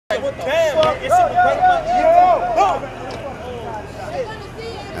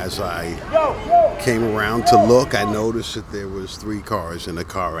As I came around to look, I noticed that there was 3 cars in a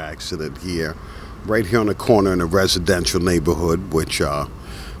car accident here, right here on the corner in a residential neighborhood, which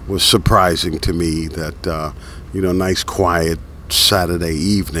was surprising to me that, nice quiet Saturday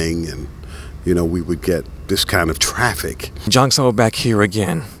evening, and, we would get this kind of traffic. John Salo back here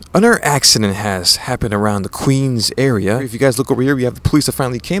again. Another accident has happened around the Queens area. If you guys look over here, we have the police that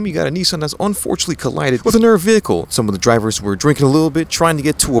finally came. You got a Nissan that's unfortunately collided with another vehicle. Some of the drivers were drinking a little bit, trying to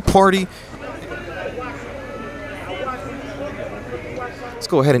get to a party. Let's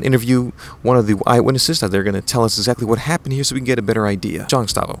go ahead and interview one of the eyewitnesses that they're going to tell us exactly what happened here so we can get a better idea. John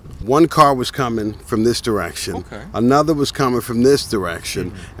Stalo. One car was coming from this direction. Okay. Another was coming from this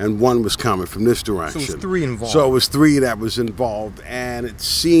direction, and one was coming from this direction. So it was 3 involved. So it was 3 that was involved, and it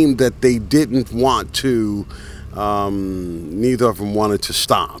seemed that they didn't want to. Neither of them wanted to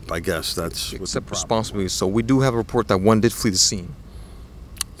stop. I guess that's what the Accept problem responsibility. So we do have a report that one did flee the scene.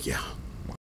 was. Yeah.